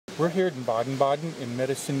We're here in Baden-Baden in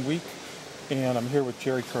Medicine Week, and I'm here with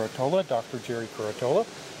Gerry Curatola, Dr. Gerry Curatola,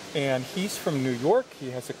 and he's from New York.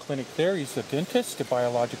 He has a clinic there. He's a dentist, a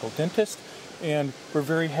biological dentist, and we're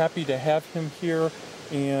very happy to have him here.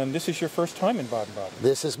 And this is your first time in Baden-Baden.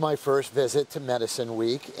 This is my first visit to Medicine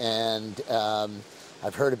Week, and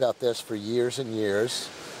I've heard about this for years and years.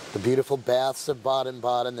 The beautiful baths of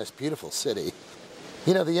Baden-Baden, this beautiful city.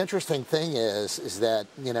 You know, the interesting thing is that,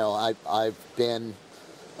 you know, I've been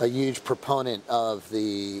a huge proponent of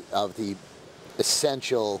the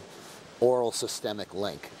essential oral systemic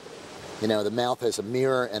link. You know, the mouth is a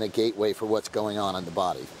mirror and a gateway for what's going on in the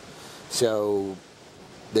body. So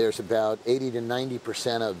there's about 80 to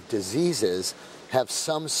 90% of diseases have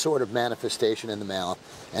some sort of manifestation in the mouth,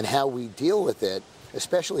 and how we deal with it,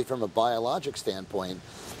 especially from a biologic standpoint,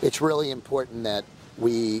 it's really important that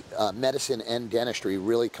we, medicine and dentistry,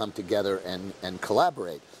 really come together and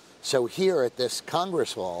collaborate. So here at this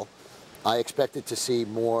Congress Hall, I expected to see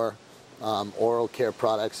more oral care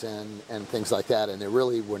products and things like that, and there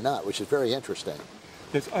really were not, which is very interesting.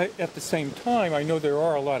 Yes, at the same time, I know there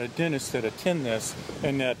are a lot of dentists that attend this,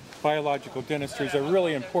 and that biological dentistry is a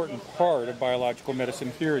really important part of biological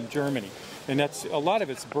medicine here in Germany. And that's a lot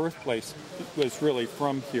of its birthplace was really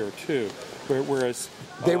from here too. Whereas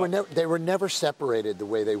they were never separated the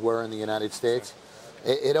way they were in the United States.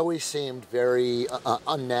 It always seemed very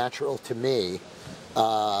unnatural to me,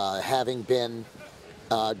 having been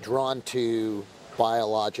drawn to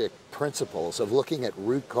biologic principles of looking at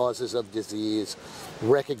root causes of disease,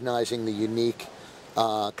 recognizing the unique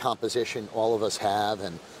composition all of us have,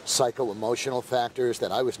 and psycho-emotional factors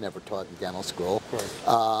that I was never taught in dental school.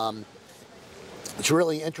 It's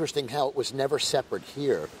really interesting how it was never separate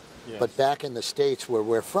here, yes. But back in the States where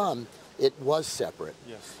we're from, it was separate.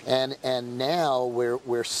 Yes. And now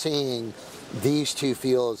we're seeing these two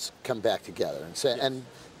fields come back together. And, so, yes. And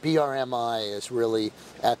BRMI is really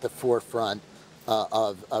at the forefront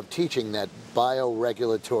of teaching that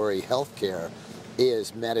bioregulatory healthcare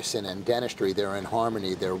is medicine and dentistry. They're in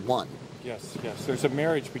harmony, they're one. Yes, yes. There's a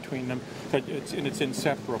marriage between them, and it's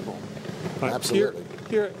inseparable. Absolutely.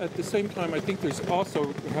 Here, at the same time, I think there's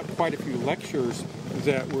also quite a few lectures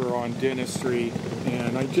that were on dentistry,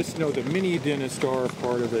 and I just know that many dentists are a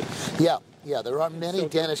part of it. Yeah, there are many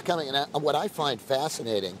dentists coming, and what I find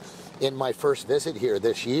fascinating in my first visit here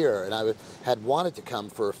this year, and I had wanted to come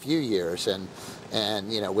for a few years, and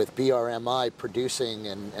you know, with BRMI producing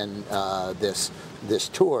and this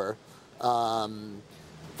tour,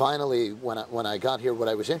 finally, when I got here, what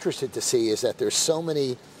I was interested to see is that there's so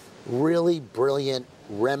many really brilliant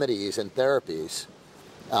remedies and therapies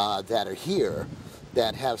that are here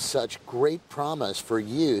that have such great promise for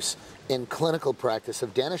use in clinical practice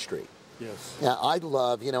of dentistry. Yes. Now, I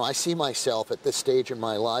love, you know, I see myself at this stage in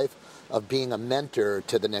my life of being a mentor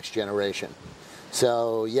to the next generation.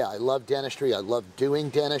 So, yeah, I love dentistry. I love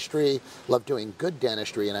doing dentistry, love doing good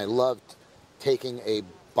dentistry, and I love taking a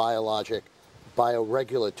biologic,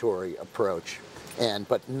 bioregulatory approach.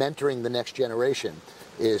 But mentoring the next generation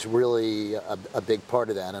is really a big part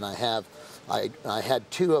of that. And I had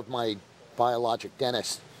two of my biologic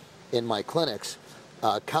dentists in my clinics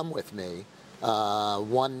come with me.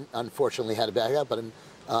 One unfortunately had a back up, but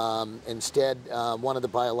instead one of the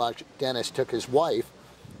biologic dentists took his wife,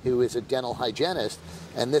 who is a dental hygienist,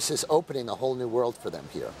 and this is opening a whole new world for them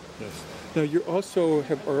here. Yes. Now you also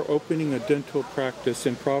are opening a dental practice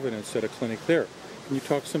in Providence at a clinic there. Can you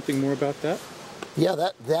talk something more about that? Yeah,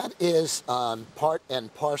 that is part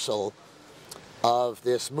and parcel of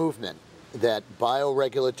this movement, that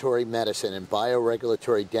bioregulatory medicine and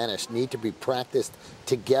bioregulatory dentists need to be practiced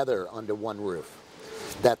together under one roof.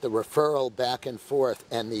 That the referral back and forth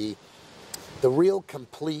and the real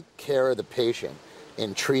complete care of the patient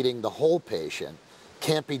in treating the whole patient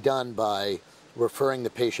can't be done by referring the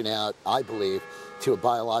patient out, I believe, to a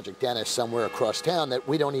biologic dentist somewhere across town that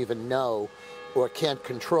we don't even know or can't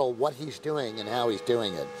control what he's doing and how he's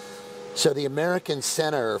doing it. So the American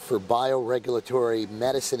Center for Bioregulatory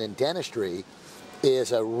Medicine and Dentistry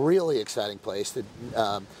is a really exciting place. The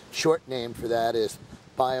short name for that is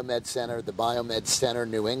BioMed Center, the BioMed Center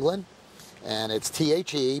New England, and it's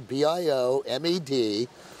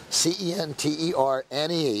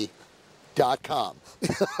TheBioMedCenterne.com.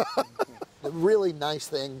 The really nice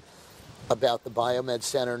thing about the BioMed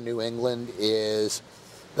Center New England is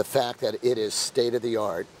the fact that it is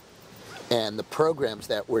state-of-the-art, and the programs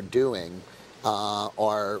that we're doing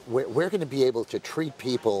we're going to be able to treat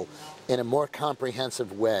people in a more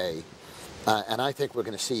comprehensive way, and I think we're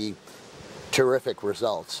going to see terrific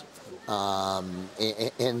results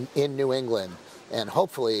in New England and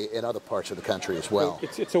hopefully in other parts of the country as well.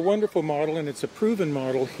 It's a wonderful model, and it's a proven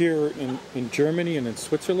model here in Germany and in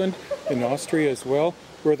Switzerland, in Austria as well,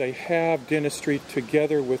 where they have dentistry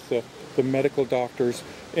together with the medical doctors.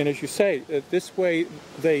 And as you say, this way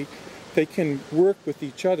they can work with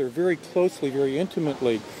each other very closely, very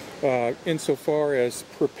intimately, insofar as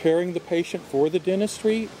preparing the patient for the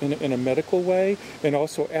dentistry in a medical way, and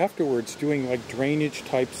also afterwards doing like drainage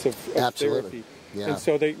types of therapy. Yeah. And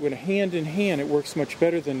so when hand in hand, it works much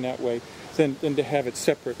better than that way than to have it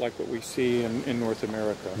separate like what we see in North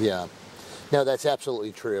America. Yeah. No, that's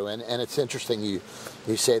absolutely true. And it's interesting you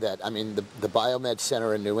say that. I mean, the BioMed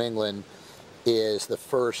Center in New England is the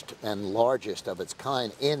first and largest of its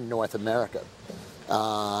kind in North America.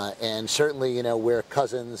 And certainly, you know, we're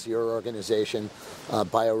cousins, your organization,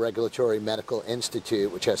 Bioregulatory Medical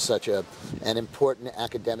Institute, which has such an important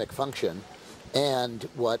academic function. And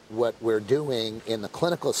what we're doing in the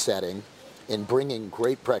clinical setting in bringing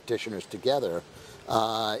great practitioners together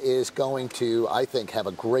is going to, I think, have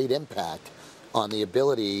a great impact on the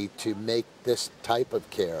ability to make this type of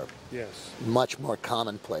care much more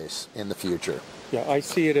commonplace in the future. Yeah, I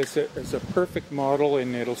see it as a perfect model,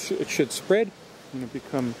 and it should spread, you know,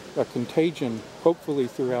 become a contagion, hopefully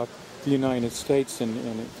throughout the United States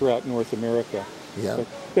and throughout North America. Yeah. But,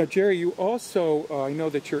 now, Gerry, you also, I know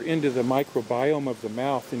that you're into the microbiome of the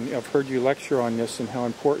mouth, and I've heard you lecture on this and how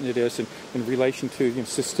important it is in relation to, you know,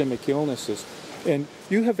 systemic illnesses. And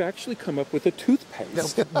you have actually come up with a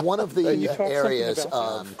toothpaste. Now, one of the areas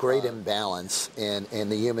of great imbalance in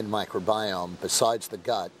the human microbiome, besides the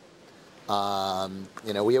gut,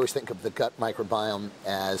 you know, we always think of the gut microbiome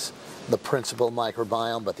as the principal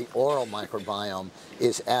microbiome, but the oral microbiome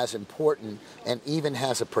is as important and even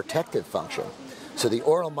has a protective function. So the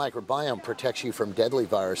oral microbiome protects you from deadly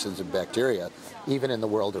viruses and bacteria, even in the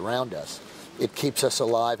world around us. It keeps us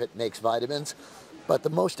alive, it makes vitamins. But the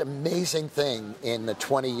most amazing thing in the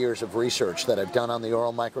 20 years of research that I've done on the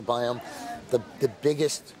oral microbiome, the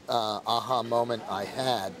biggest aha moment I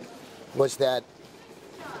had was that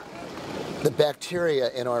the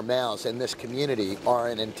bacteria in our mouths in this community are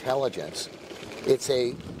an intelligence. It's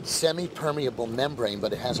a semi-permeable membrane,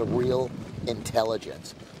 but it has a real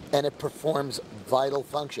intelligence, and it performs vital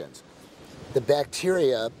functions. The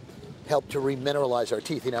bacteria help to remineralize our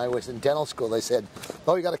teeth. You know, I was in dental school, they said,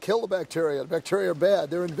 oh, you got to kill the bacteria. The bacteria are bad,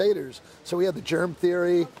 they're invaders. So we had the germ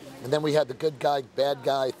theory, and then we had the good guy, bad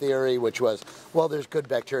guy theory, which was, well, there's good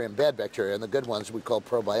bacteria and bad bacteria, and the good ones we call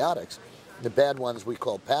probiotics. The bad ones we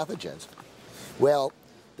call pathogens. Well,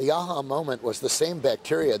 the aha moment was the same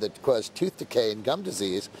bacteria that cause tooth decay and gum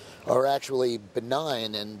disease are actually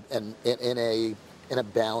benign and in a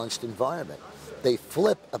balanced environment. They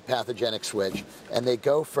flip a pathogenic switch, and they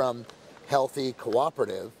go from healthy,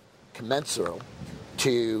 cooperative, commensal,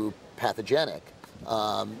 to pathogenic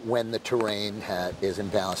when the terrain is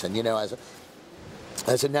imbalanced. And you know, as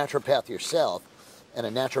a naturopath yourself and a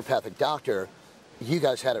naturopathic doctor, you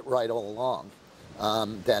guys had it right all along,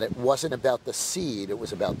 that it wasn't about the seed, it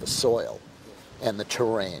was about the soil and the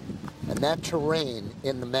terrain. And that terrain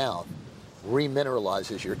in the mouth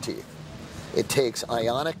remineralizes your teeth. It takes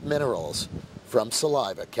ionic minerals from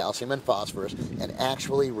saliva, calcium and phosphorus, and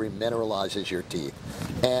actually remineralizes your teeth.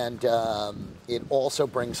 And it also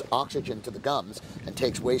brings oxygen to the gums and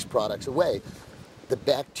takes waste products away. The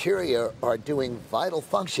bacteria are doing vital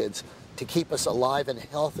functions to keep us alive and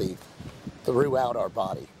healthy throughout our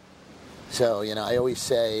body. So, you know, I always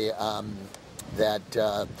say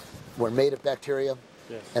that we're made of bacteria,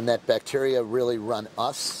 and that bacteria really run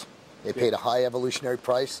us. They paid a high evolutionary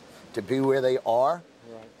price to be where they are.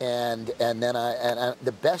 And then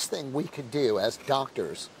the best thing we could do as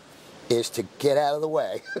doctors is to get out of the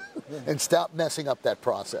way and stop messing up that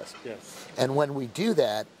process. Yes. And when we do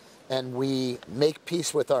that and we make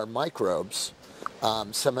peace with our microbes,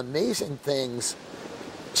 some amazing things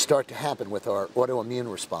start to happen with our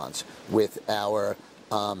autoimmune response, with our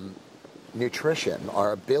nutrition,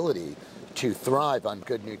 our ability to thrive on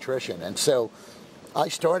good nutrition. And so I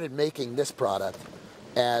started making this product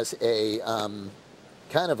as a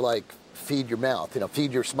kind of like feed your mouth, you know,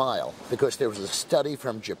 feed your smile, because there was a study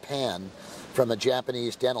from Japan, from a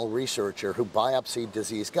Japanese dental researcher who biopsied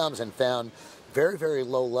diseased gums and found very, very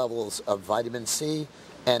low levels of vitamin C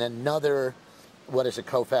and another, what is a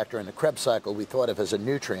cofactor in the Krebs cycle we thought of as a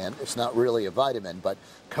nutrient. It's not really a vitamin, but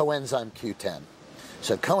Coenzyme Q10.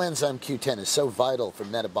 So Coenzyme Q10 is so vital for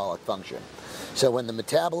metabolic function. So when the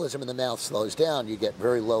metabolism in the mouth slows down, you get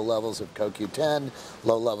very low levels of CoQ10,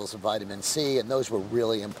 low levels of vitamin C, and those were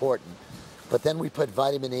really important. But then we put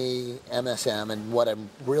vitamin E, MSM, and what I'm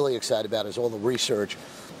really excited about is all the research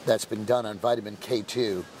that's been done on vitamin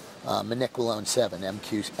K2 Minicolone 7,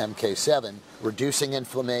 MK7, reducing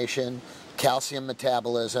inflammation, calcium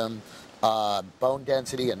metabolism, bone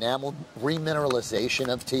density, enamel, remineralization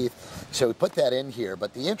of teeth. So we put that in here.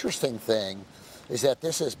 But the interesting thing is that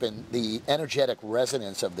this has been, the energetic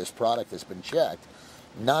resonance of this product has been checked.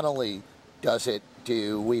 Not only does it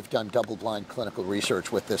do, we've done double-blind clinical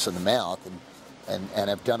research with this in the mouth and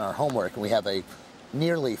have done our homework, and we have a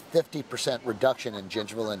nearly 50% reduction in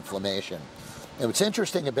gingival inflammation. And what's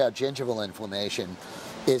interesting about gingival inflammation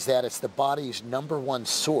is that it's the body's #1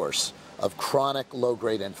 source of chronic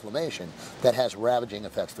low-grade inflammation that has ravaging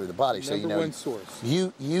effects through the body. So #1 source.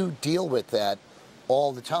 You deal with that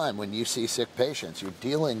all the time when you see sick patients. You're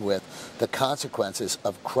dealing with the consequences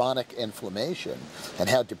of chronic inflammation and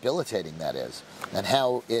how debilitating that is, and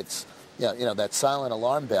how it's that silent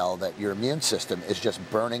alarm bell that your immune system is just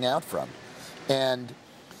burning out from. And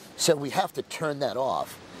so we have to turn that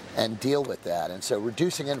off and deal with that. And so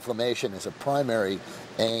reducing inflammation is a primary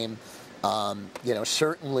aim.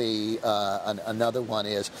 Certainly another one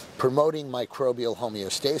is promoting microbial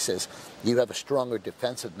homeostasis. You have a stronger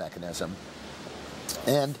defensive mechanism.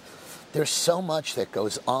 And there's so much that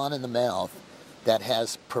goes on in the mouth that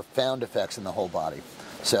has profound effects in the whole body.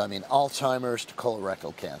 So, I mean, Alzheimer's to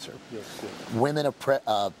colorectal cancer. Yes. Women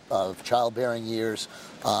of childbearing years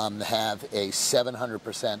have a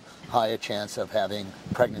 700% higher chance of having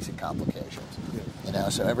pregnancy complications.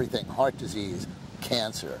 Yes. So everything, heart disease,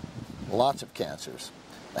 cancer, lots of cancers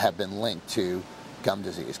have been linked to gum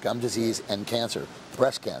disease and cancer,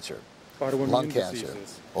 breast cancer, lung cancer,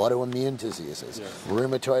 autoimmune diseases, yes.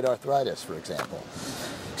 Rheumatoid arthritis, for example.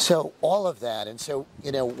 So all of that, and so,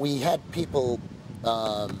 we had people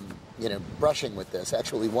brushing with this.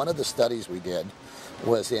 Actually, one of the studies we did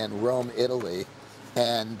was in Rome, Italy,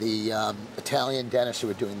 and the Italian dentists who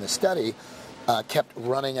were doing the study kept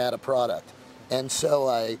running out of product. And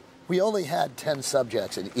so we only had 10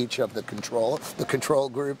 subjects in each of the control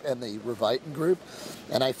group and the Revitin group,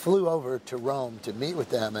 and I flew over to Rome to meet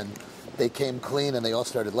with them, and they came clean and they all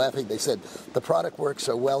started laughing. They said the product worked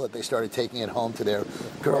so well that they started taking it home to their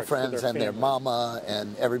girlfriends and their mama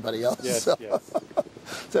and everybody else. Yes, so, yes.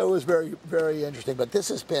 So it was very, very interesting. But this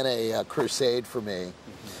has been a crusade for me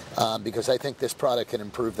because I think this product can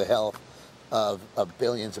improve the health of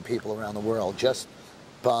billions of people around the world just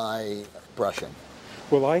by brushing.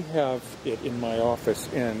 Well, I have it in my office,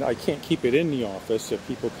 and I can't keep it in the office if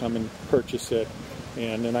people come and purchase it,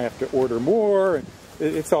 and then I have to order more. And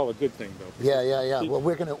it's all a good thing, though. Yeah. Well,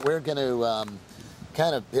 we're gonna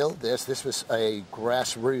kind of build this. This was a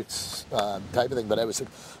grassroots type of thing, but I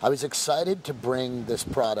was excited to bring this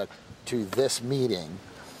product to this meeting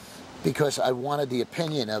because I wanted the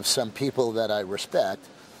opinion of some people that I respect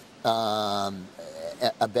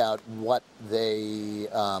about what they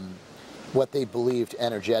believed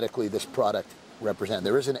energetically this product represented.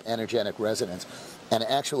 There is an energetic resonance, and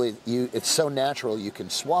actually, it's so natural you can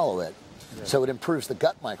swallow it. Yes. So it improves the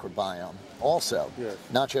gut microbiome also, yes.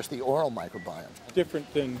 Not just the oral microbiome.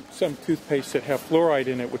 Different than some toothpaste that have fluoride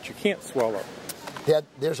in it, which you can't swallow.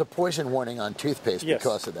 There's a poison warning on toothpaste yes.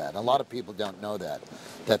 because of that. And a lot of people don't know that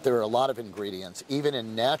there are a lot of ingredients, even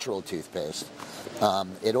in natural toothpaste.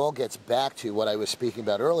 It all gets back to what I was speaking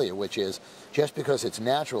about earlier, which is just because it's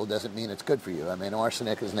natural doesn't mean it's good for you. I mean,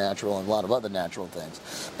 arsenic is natural and a lot of other natural things.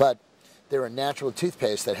 But there are natural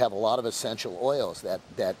toothpaste that have a lot of essential oils that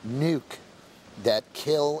nuke, that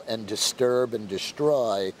kill and disturb and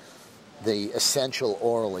destroy the essential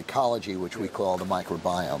oral ecology, which we call the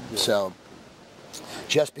microbiome. Yeah. So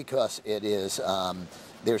just because it is,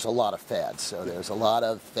 there's a lot of fads. So there's a lot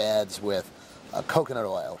of fads with coconut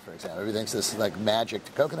oil, for example. Everybody thinks this is like magic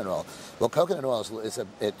to coconut oil. Well, coconut oil is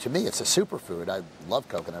to me, it's a superfood. I love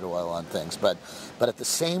coconut oil on things, but at the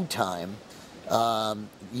same time,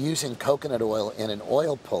 using coconut oil in an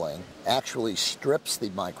oil pulling actually strips the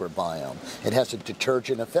microbiome. It has a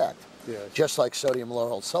detergent effect, yes. Just like sodium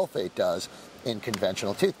lauryl sulfate does in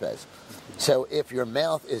conventional toothpaste. So if your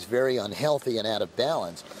mouth is very unhealthy and out of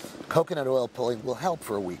balance, coconut oil pulling will help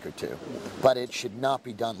for a week or two, but it should not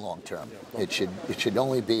be done long term. It should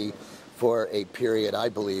only be for a period, I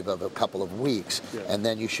believe, of a couple of weeks, yes. And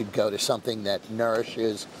then you should go to something that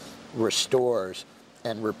nourishes, restores,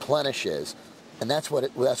 and replenishes. And that's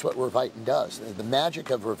what Revitin does. The magic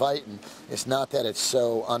of Revitin is not that it's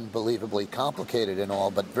so unbelievably complicated and all,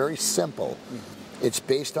 but very simple. Mm-hmm. It's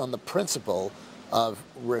based on the principle of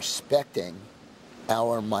respecting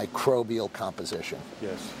our microbial composition.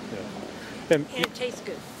 Yes. And it tastes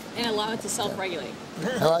good. And allow it to self-regulate.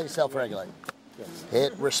 Allow it to self-regulate. Yes.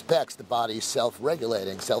 It respects the body's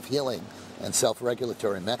self-regulating, self-healing, and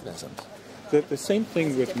self-regulatory mechanisms. The same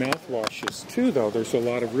thing with mouthwashes too, though. There's a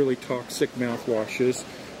lot of really toxic mouthwashes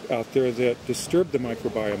out there that disturb the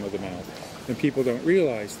microbiome of the mouth, and people don't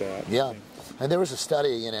realize that. Yeah. And there was a study,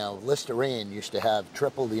 you know, Listerine used to have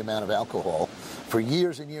triple the amount of alcohol for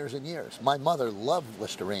years and years and years. My mother loved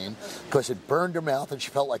Listerine because it burned her mouth and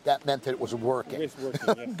she felt like that meant that it was working. It was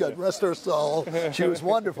working, yes, God rest her soul. She was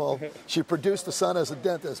wonderful. She produced a son as a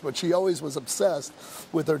dentist, but she always was obsessed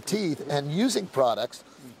with her teeth and using products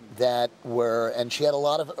that were, and she had a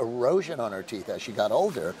lot of erosion on her teeth as she got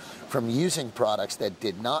older from using products that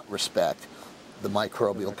did not respect the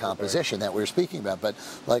microbial composition that we were speaking about. But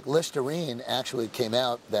like Listerine actually came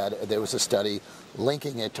out that there was a study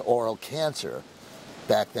linking it to oral cancer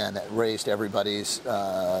back then that raised everybody's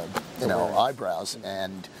eyebrows.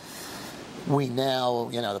 And we now,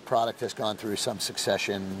 you know, the product has gone through some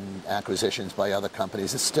succession acquisitions by other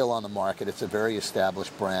companies. It's still on the market. It's a very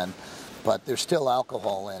established brand, but there's still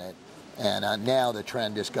alcohol in it. And now the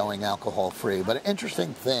trend is going alcohol-free. But an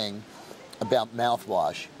interesting thing about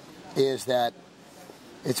mouthwash is that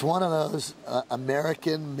it's one of those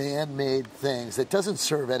American man-made things that doesn't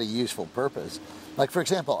serve any useful purpose. Like, for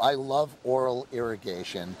example, I love oral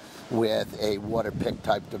irrigation with a water pick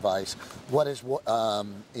type device. What is,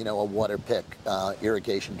 you know, a water pick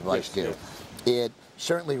irrigation device do? It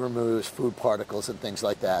certainly removes food particles and things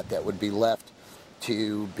like that that would be left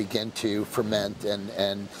to begin to ferment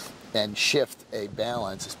and shift a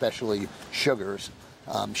balance, especially sugars,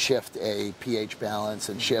 shift a pH balance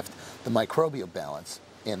and shift the microbial balance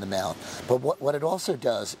in the mouth. But what it also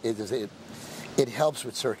does is it helps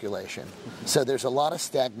with circulation. So there's a lot of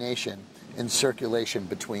stagnation in circulation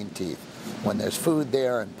between teeth. When there's food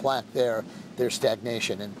there and plaque there, there's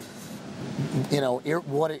stagnation. And, you know,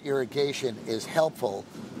 water irrigation is helpful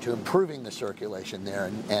to improving the circulation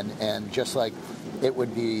there, and just like it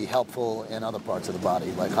would be helpful in other parts of the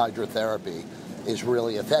body, like hydrotherapy is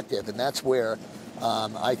really effective, and that's where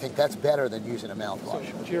I think that's better than using a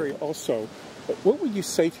mouthwash. So, Gerry, also, what would you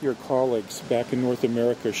say to your colleagues back in North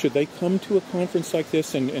America? Should they come to a conference like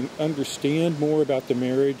this and understand more about the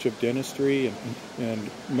marriage of dentistry and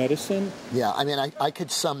medicine? Yeah, I mean, I could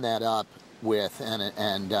sum that up with,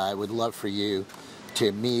 and I would love for you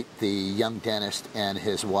to meet the young dentist and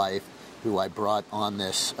his wife who I brought on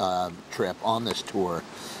this trip, on this tour.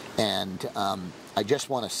 And I just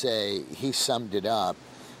want to say he summed it up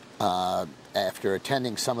after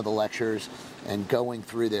attending some of the lectures and going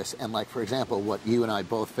through this. And like, for example, what you and I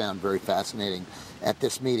both found very fascinating at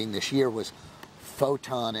this meeting this year was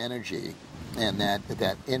photon energy, and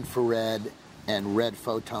that infrared and red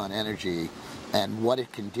photon energy and what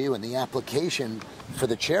it can do, and the application for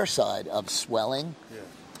the chair side of swelling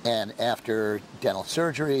and after dental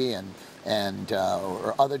surgery and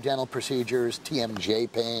or other dental procedures,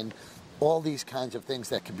 TMJ pain, all these kinds of things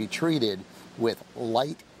that can be treated with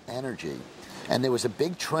light energy. And there was a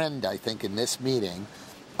big trend, I think, in this meeting.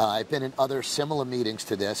 I've been in other similar meetings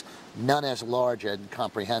to this, none as large and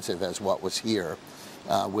comprehensive as what was here,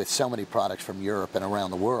 with so many products from Europe and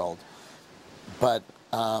around the world. But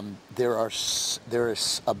there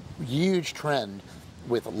is a huge trend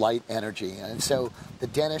with light energy. And so the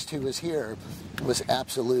dentist who was here was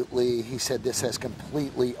absolutely, he said this has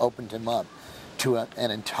completely opened him up to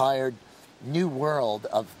an entire new world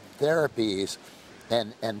of therapies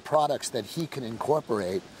and products that he can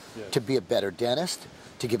incorporate to be a better dentist,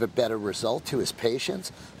 to give a better result to his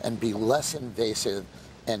patients, and be less invasive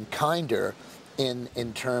and kinder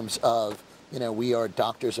in terms of, you know, we are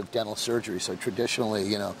doctors of dental surgery, so traditionally,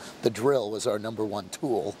 you know, the drill was our #1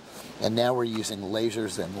 tool, and now we're using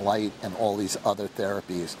lasers and light and all these other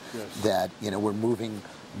therapies that, you know, we're moving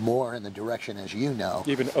more in the direction, as you know.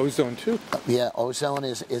 Even ozone too. Yeah, ozone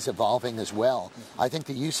is evolving as well. I think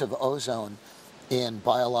the use of ozone in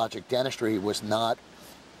biologic dentistry was not,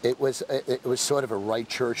 it was sort of a right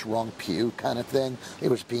church, wrong pew kind of thing. It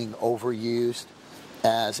was being overused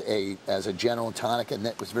as a general tonic, and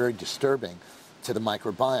that was very disturbing to the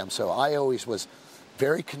microbiome. So I always was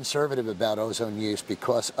very conservative about ozone use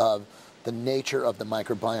because of the nature of the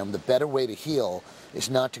microbiome. The better way to heal is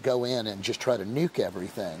not to go in and just try to nuke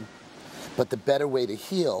everything, but the better way to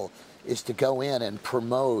heal is to go in and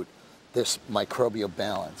promote this microbial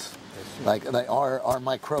balance. Like our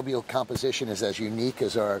microbial composition is as unique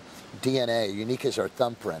as our DNA, unique as our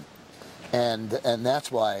thumbprint. And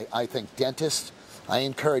that's why I think dentists, I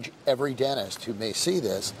encourage every dentist who may see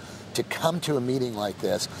this to come to a meeting like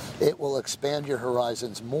this. It will expand your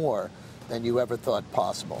horizons more than you ever thought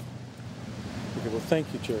possible. Okay, well, thank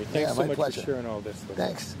you, Gerry. Thanks so much pleasure. for sharing all this with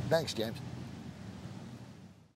us. Thanks, James.